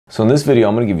So in this video,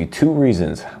 I'm going to give you 2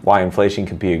 reasons why inflation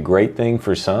can be a great thing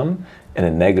for some and a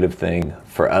negative thing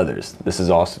for others. This is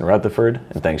Austin Rutherford,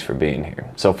 and thanks for being here.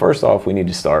 So first off, we need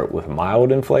to start with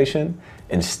mild inflation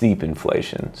and steep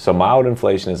inflation. So mild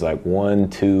inflation is like 1,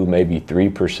 2, maybe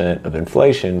 3% of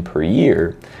inflation per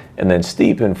year. And then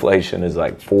steep inflation is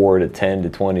like 4 to 10 to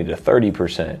 20 to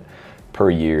 30% per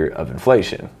year of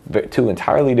inflation. 2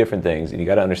 entirely different things, and you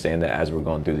got to understand that as we're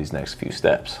going through these next few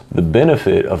steps. The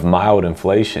benefit of mild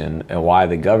inflation and why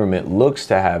the government looks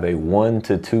to have a 1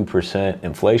 to 2%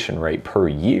 inflation rate per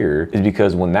year is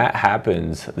because when that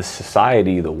happens, the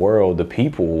society, the world, the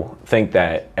people think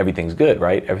that everything's good,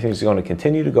 right? Everything's going to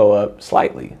continue to go up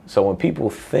slightly. So when people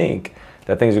think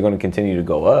that things are going to continue to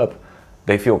go up,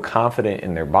 they feel confident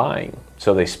in their buying.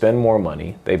 So they spend more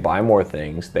money, they buy more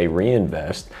things, they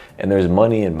reinvest, and there's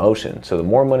money in motion. So the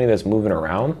more money that's moving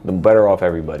around, the better off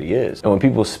everybody is. And when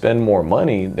people spend more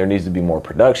money, there needs to be more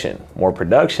production. More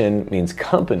production means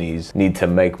companies need to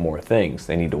make more things.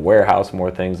 They need to warehouse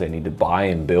more things. They need to buy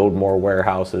and build more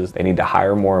warehouses. They need to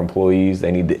hire more employees.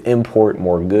 They need to import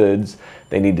more goods.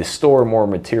 They need to store more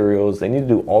materials. They need to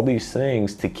do all these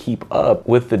things to keep up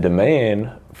with the demand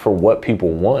for what people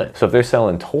want. So if they're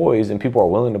selling toys and people are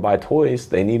willing to buy toys,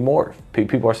 they need more.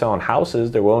 People are selling houses,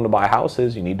 they're willing to buy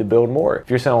houses, you need to build more. If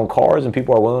you're selling cars and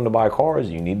people are willing to buy cars,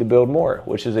 you need to build more,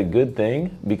 which is a good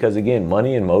thing because again,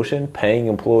 money in motion, paying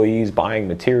employees, buying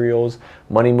materials,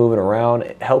 money moving around,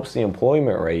 it helps the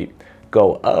employment rate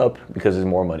go up because there's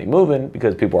more money moving,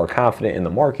 because people are confident in the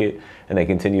market and they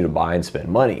continue to buy and spend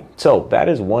money. So that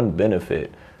is one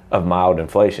benefit of mild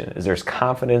inflation, is there's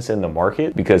confidence in the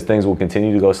market because things will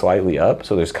continue to go slightly up.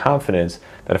 So there's confidence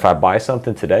that if I buy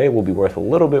something today, it will be worth a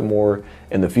little bit more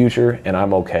in the future, and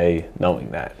I'm okay knowing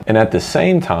that. And at the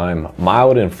same time,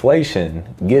 mild inflation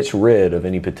gets rid of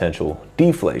any potential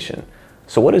deflation.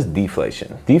 So what is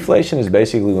deflation? Deflation is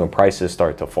basically when prices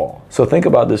start to fall. So think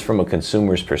about this from a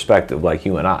consumer's perspective, like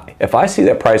you and I. If I see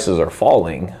that prices are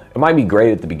falling, it might be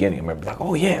great at the beginning. I'm like,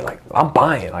 oh yeah, like I'm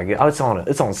buying, like it's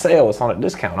on sale, it's on a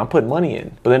discount, I'm putting money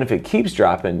in. But then if it keeps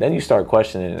dropping, then you start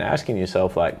questioning and asking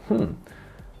yourself like,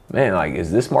 man, like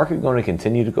is this market going to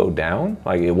continue to go down?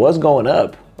 Like it was going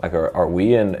up. Like are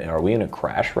we in a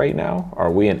crash right now?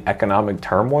 Are we in economic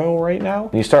turmoil right now?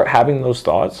 And you start having those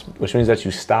thoughts, which means that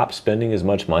you stop spending as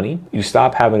much money, you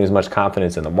stop having as much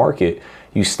confidence in the market,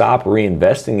 you stop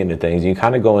reinvesting into things, you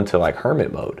kind of go into like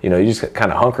hermit mode. You know, you just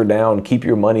kind of hunker down, keep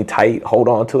your money tight, hold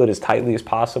on to it as tightly as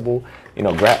possible. You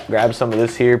know, grab some of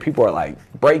this here. People are like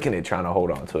breaking it, trying to hold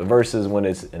on to it, versus when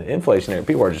it's an inflationary,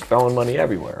 people are just throwing money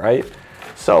everywhere, right?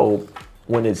 So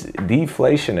when it's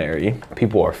deflationary,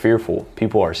 people are fearful,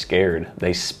 people are scared,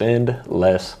 they spend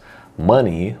less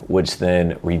money, which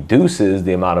then reduces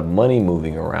the amount of money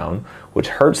moving around, which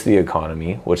hurts the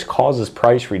economy, which causes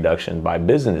price reduction by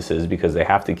businesses because they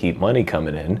have to keep money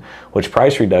coming in, which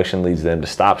price reduction leads them to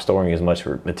stop storing as much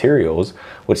materials,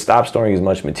 which stop storing as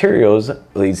much materials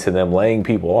leads to them laying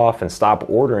people off and stop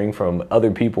ordering from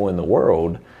other people in the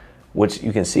world, which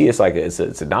you can see it's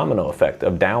a domino effect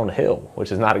of downhill, which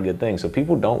is not a good thing. So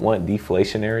people don't want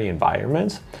deflationary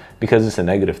environments because it's a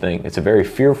negative thing. It's a very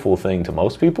fearful thing to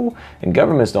most people, and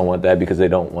governments don't want that because they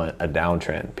don't want a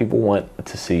downtrend. People want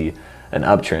to see an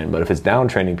uptrend, but if it's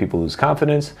downtrending, people lose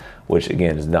confidence, which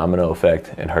again is domino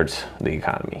effect and hurts the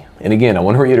economy. And again, I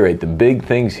want to reiterate the big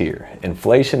things here.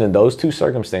 Inflation in those 2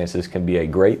 circumstances can be a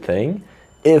great thing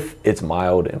if it's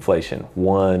mild inflation,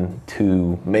 1,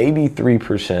 2, maybe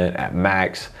 3% at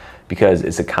max, because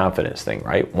it's a confidence thing,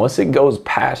 right? Once it goes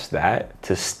past that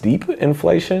to steep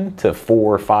inflation, to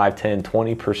 4, 5, 10,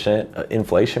 20%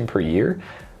 inflation per year,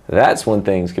 that's when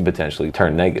things could potentially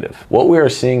turn negative. What we are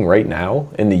seeing right now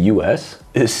in the US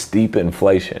is steep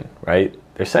inflation, right?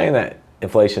 They're saying that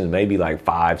inflation is maybe like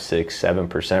 5, 6,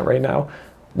 7% right now.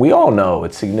 We all know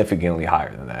it's significantly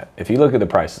higher than that. If you look at the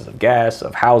prices of gas,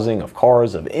 of housing, of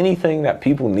cars, of anything that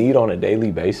people need on a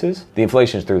daily basis, the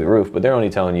inflation's through the roof, but they're only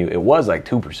telling you it was like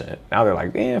 2%. Now they're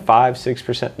like, 5,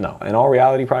 6%. No, in all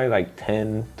reality, probably like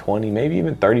 10, 20, maybe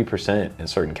even 30% in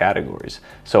certain categories.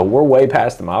 So we're way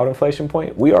past the mild inflation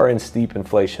point. We are in steep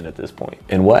inflation at this point.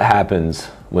 And what happens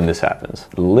when this happens?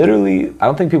 Literally, I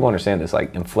don't think people understand this.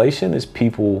 Like inflation is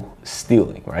people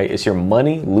stealing, right? It's your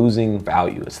money losing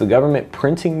value. It's the government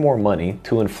printing more money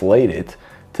to inflate it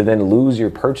to then lose your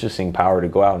purchasing power to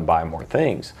go out and buy more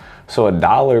things. So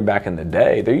 $1 back in the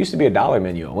day, there used to be a $1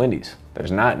 menu at Wendy's.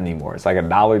 There's not anymore. It's like a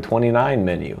 $1.29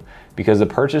 menu because the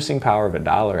purchasing power of a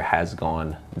dollar has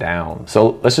gone down.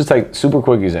 So let's just take a super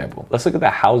quick example. Let's look at the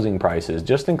housing prices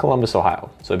just in Columbus, Ohio.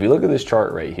 So if you look at this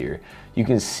chart right here, you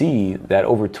can see that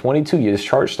over 22 years, this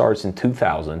chart starts in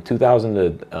 2000 to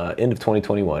end of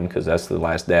 2021, because that's the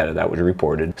last data that was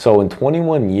reported. So in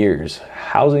 21 years,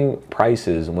 housing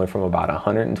prices went from about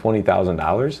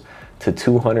 $120,000 to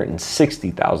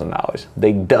 $260,000.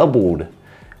 They doubled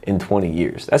in 20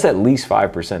 years. That's at least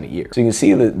 5% a year. So you can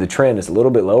see the trend is a little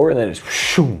bit lower and then it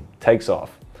takes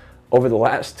off. Over the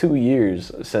last 2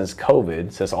 years since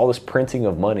COVID, since all this printing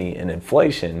of money and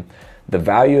inflation, the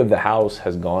value of the house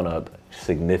has gone up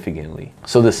significantly.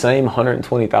 So the same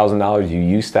 $120,000 you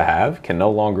used to have can no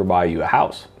longer buy you a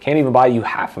house. Can't even buy you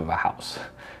half of a house.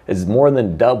 It's more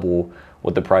than double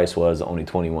what the price was only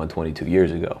 21, 22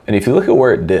 years ago. And if you look at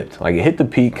where it dipped, like it hit the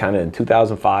peak kind of in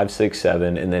 2005, 6,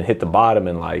 7, and then hit the bottom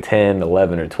in like 10,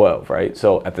 11, or 12, right?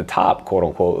 So at the top, quote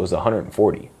unquote, it was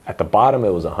 140. At the bottom, it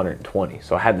was 120.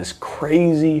 So I had this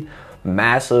crazy,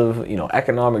 massive,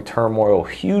 economic turmoil,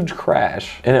 huge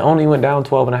crash, and it only went down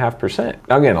 12.5%.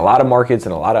 Now again, a lot of markets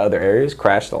and a lot of other areas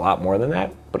crashed a lot more than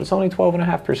that, but it's only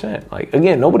 12.5%. Like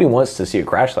again, nobody wants to see a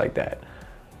crash like that,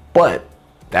 but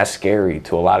that's scary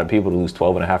to a lot of people to lose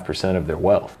 12.5% of their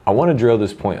wealth. I want to drill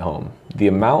this point home. The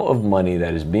amount of money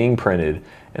that is being printed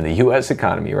in the US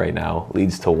economy right now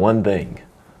leads to one thing,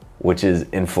 which is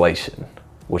inflation,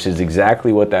 which is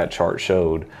exactly what that chart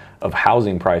showed of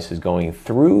housing prices going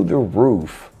through the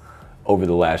roof over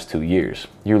the last 2 years.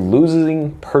 You're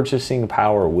losing purchasing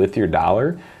power with your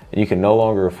dollar, and you can no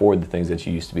longer afford the things that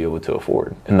you used to be able to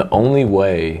afford. And the only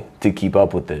way to keep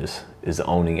up with this is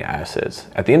owning assets.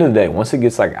 At the end of the day, once it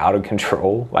gets like out of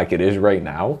control, like it is right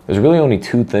now, there's really only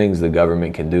two things the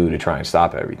government can do to try and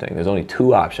stop everything. There's only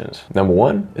two options. Number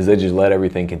one is they just let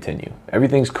everything continue.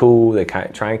 Everything's cool. They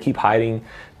try and keep hiding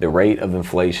the rate of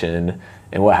inflation.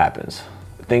 And what happens?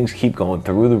 Things keep going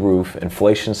through the roof.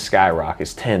 Inflation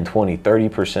skyrockets 10, 20,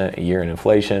 30% a year in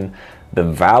inflation. The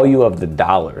value of the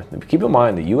dollar, keep in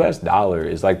mind, the US dollar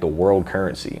is like the world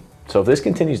currency. So if this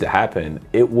continues to happen,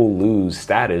 it will lose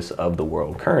status of the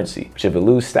world currency. Which if it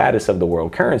loses status of the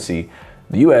world currency,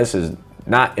 the US is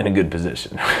not in a good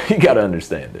position. You gotta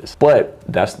understand this. But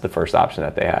that's the first option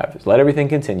that they have, is let everything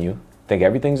continue, think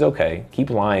everything's okay, keep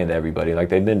lying to everybody like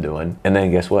they've been doing, and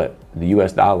then guess what? The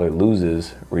US dollar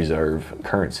loses reserve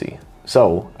currency.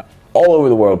 So all over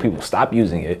the world, people stop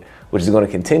using it, which is gonna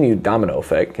continue, domino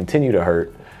effect, continue to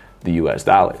hurt the US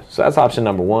dollar. So that's option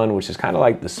number one, which is kind of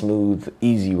like the smooth,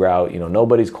 easy route.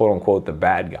 Nobody's quote unquote the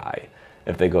bad guy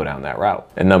if they go down that route.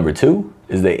 And number two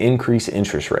is they increase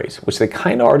interest rates, which they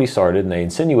kind of already started, and they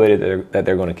insinuated that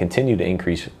they're going to continue to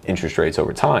increase interest rates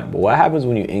over time. But what happens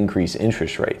when you increase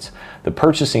interest rates? The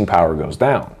purchasing power goes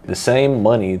down. The same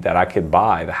money that I could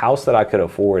buy, the house that I could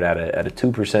afford at a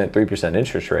 2%, 3%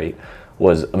 interest rate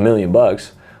was $1 million.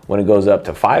 When it goes up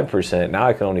to 5%, now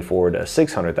I can only afford a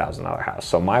 $600,000 house.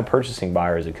 So my purchasing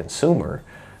power as a consumer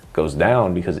goes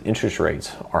down because interest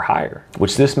rates are higher,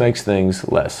 which this makes things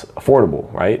less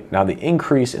affordable, right? Now the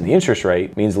increase in the interest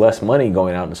rate means less money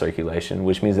going out in circulation,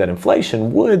 which means that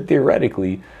inflation would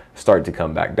theoretically start to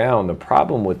come back down. The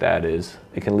problem with that is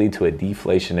it can lead to a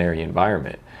deflationary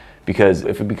environment, because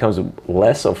if it becomes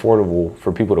less affordable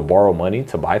for people to borrow money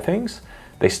to buy things,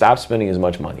 they stop spending as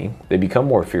much money, they become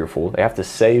more fearful, they have to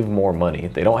save more money,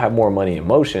 they don't have more money in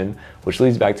motion, which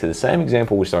leads back to the same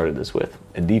example we started this with,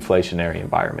 a deflationary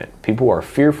environment. People are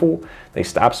fearful, they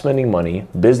stop spending money,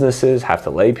 businesses have to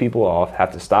lay people off,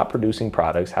 have to stop producing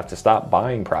products, have to stop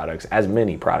buying products, as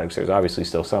many products, there's obviously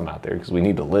still some out there because we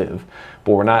need to live,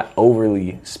 but we're not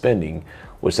overly spending,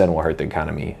 which then will hurt the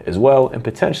economy as well and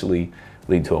potentially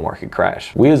lead to a market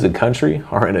crash. We as a country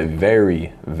are in a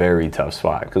very, very tough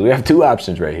spot because we have two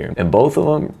options right here, and both of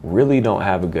them really don't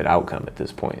have a good outcome at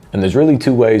this point. And there's really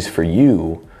two ways for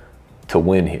you to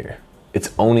win here.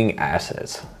 It's owning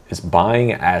assets. It's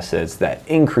buying assets that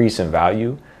increase in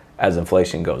value as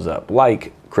inflation goes up,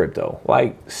 like crypto,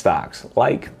 like stocks,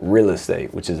 like real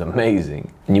estate, which is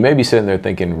amazing. And you may be sitting there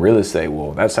thinking, real estate,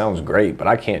 well, that sounds great, but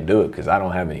I can't do it because I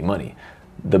don't have any money.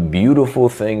 The beautiful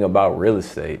thing about real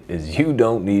estate is you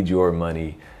don't need your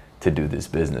money to do this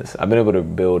business. I've been able to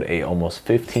build a almost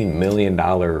 $15 million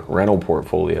rental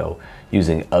portfolio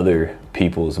using other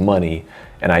people's money.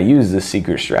 And I use this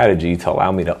secret strategy to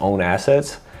allow me to own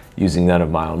assets using none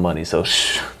of my own money. So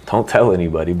don't tell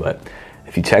anybody, but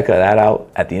if you check that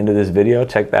out at the end of this video,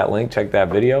 check that link, check that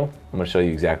video, I'm gonna show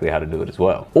you exactly how to do it as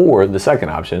well. Or the second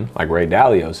option, like Ray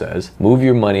Dalio says, move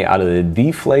your money out of the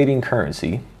deflating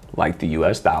currency like the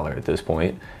US dollar at this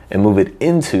point, and move it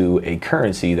into a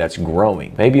currency that's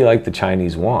growing, maybe like the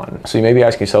Chinese yuan. So you may be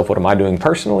asking yourself, what am I doing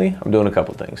personally? I'm doing a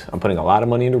couple things. I'm putting a lot of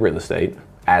money into real estate,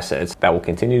 assets that will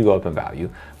continue to go up in value,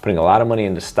 putting a lot of money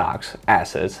into stocks,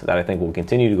 assets that I think will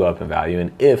continue to go up in value,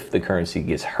 and if the currency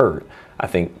gets hurt, I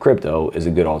think crypto is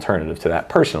a good alternative to that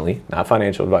personally, not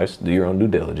financial advice, do your own due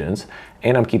diligence,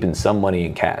 and I'm keeping some money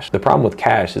in cash. The problem with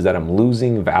cash is that I'm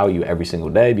losing value every single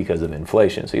day because of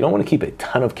inflation. So you don't want to keep a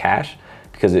ton of cash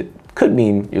because it could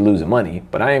mean you're losing money,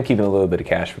 but I am keeping a little bit of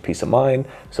cash for peace of mind.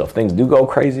 So if things do go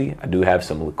crazy, I do have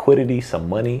some liquidity, some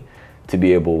money to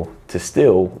be able to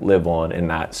still live on and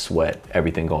not sweat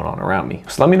everything going on around me.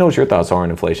 So let me know what your thoughts are on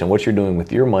inflation, what you're doing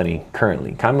with your money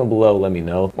currently. Comment below, let me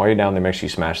know. While you're down there, make sure you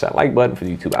smash that like button for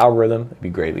the YouTube algorithm. It'd be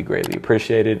greatly, greatly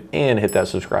appreciated. And hit that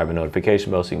subscribe and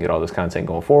notification bell so you can get all this content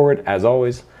going forward. As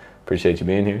always, appreciate you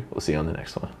being here. We'll see you on the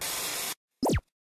next one.